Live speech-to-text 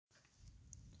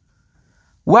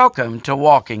Welcome to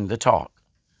Walking the Talk.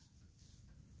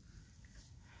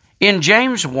 In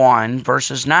James 1,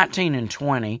 verses 19 and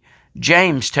 20,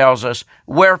 James tells us,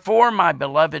 "Wherefore, my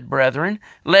beloved brethren,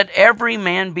 let every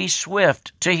man be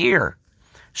swift to hear,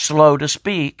 slow to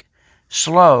speak,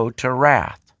 slow to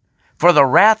wrath. For the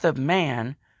wrath of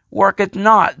man worketh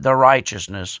not the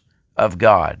righteousness of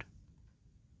God."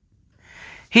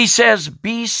 He says,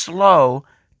 be slow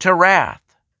to wrath,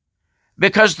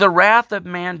 because the wrath of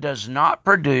man does not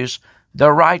produce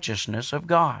the righteousness of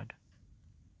God.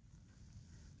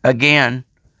 Again,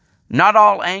 not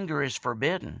all anger is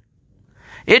forbidden.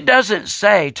 It doesn't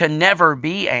say to never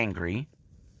be angry,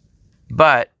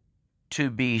 but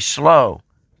to be slow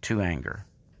to anger.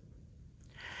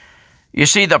 You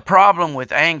see, the problem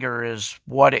with anger is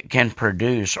what it can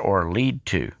produce or lead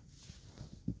to.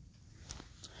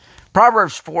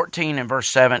 Proverbs 14 and verse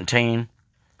 17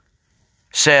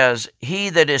 says, "He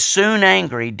that is soon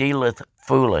angry dealeth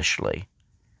foolishly,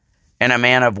 and a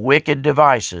man of wicked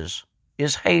devices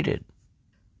is hated."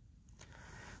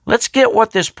 Let's get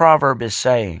what this proverb is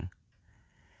saying.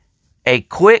 A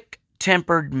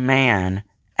quick-tempered man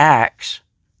acts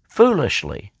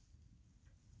foolishly.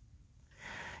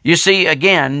 You see,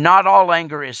 again, not all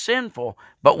anger is sinful,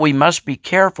 but we must be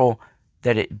careful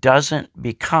that it doesn't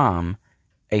become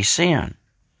a sin.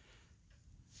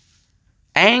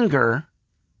 Anger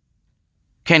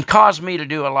can cause me to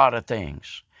do a lot of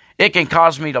things. It can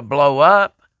cause me to blow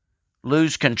up,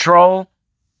 lose control.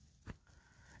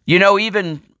 You know,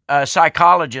 even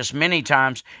psychologists many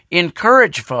times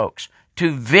encourage folks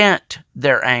to vent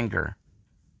their anger.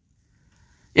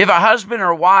 If a husband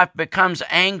or wife becomes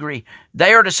angry,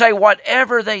 they are to say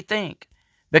whatever they think,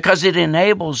 because it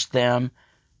enables them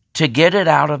to get it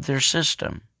out of their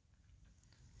system.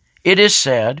 It is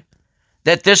said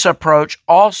that this approach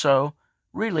also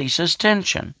releases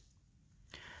tension.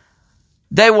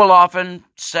 They will often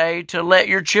say to let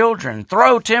your children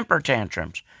throw temper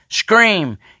tantrums,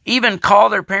 scream, even call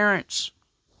their parents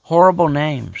horrible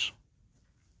names.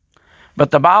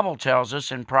 But the Bible tells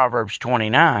us in Proverbs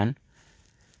 29,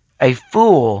 "A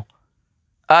fool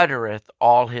uttereth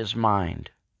all his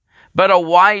mind, but a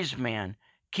wise man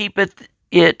keepeth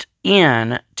it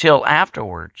in till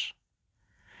afterwards."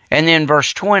 And then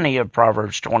verse 20 of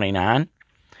Proverbs 29,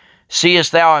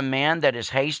 "Seest thou a man that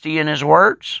is hasty in his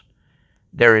words?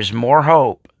 There is more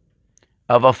hope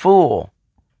of a fool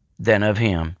than of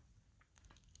him."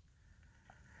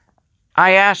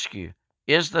 I ask you,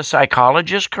 is the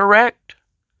psychologist correct,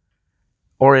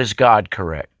 or is God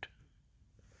correct?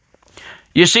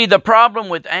 You see, the problem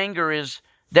with anger is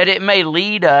that it may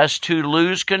lead us to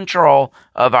lose control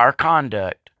of our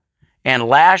conduct and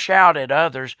lash out at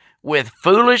others with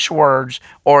foolish words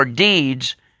or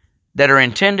deeds that are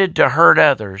intended to hurt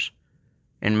others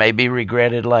and may be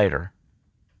regretted later.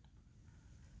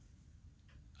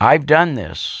 I've done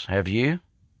this, have you?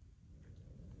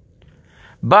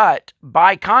 But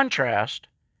by contrast,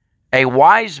 a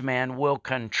wise man will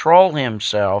control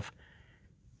himself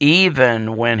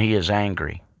even when he is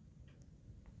angry.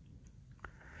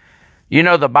 You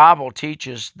know, the Bible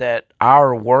teaches that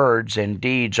our words and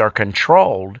deeds are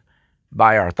controlled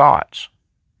by our thoughts.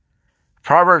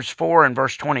 Proverbs 4 and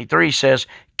verse 23 says,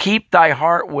 "Keep thy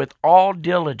heart with all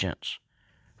diligence,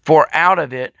 for out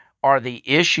of it are the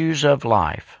issues of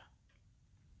life."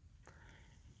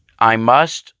 I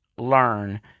must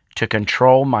learn to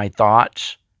control my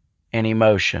thoughts and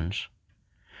emotions,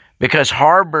 because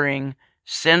harboring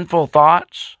sinful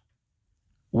thoughts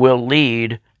will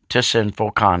lead to sinful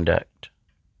conduct.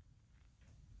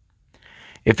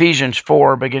 Ephesians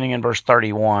 4, beginning in verse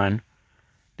 31,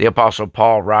 the Apostle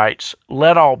Paul writes,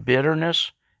 "Let all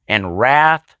bitterness and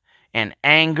wrath and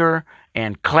anger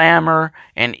and clamor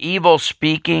and evil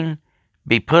speaking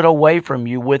be put away from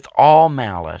you with all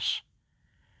malice.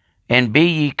 And be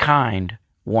ye kind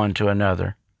one to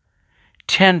another,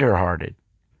 tender-hearted,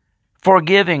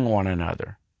 forgiving one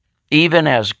another, even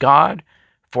as God,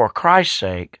 for Christ's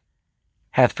sake,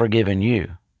 hath forgiven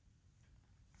you."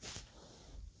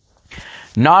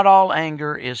 Not all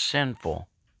anger is sinful,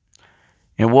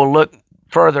 and we'll look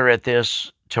further at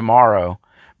this tomorrow,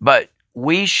 but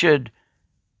we should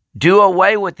do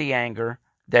away with the anger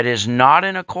that is not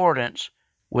in accordance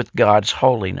with God's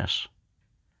holiness.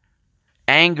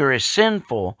 Anger is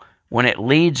sinful when it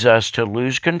leads us to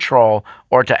lose control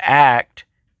or to act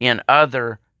in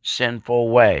other sinful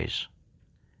ways.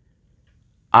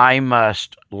 I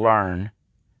must learn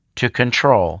to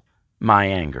control my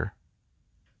anger.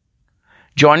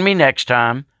 Join me next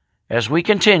time as we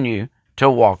continue to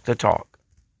walk the talk.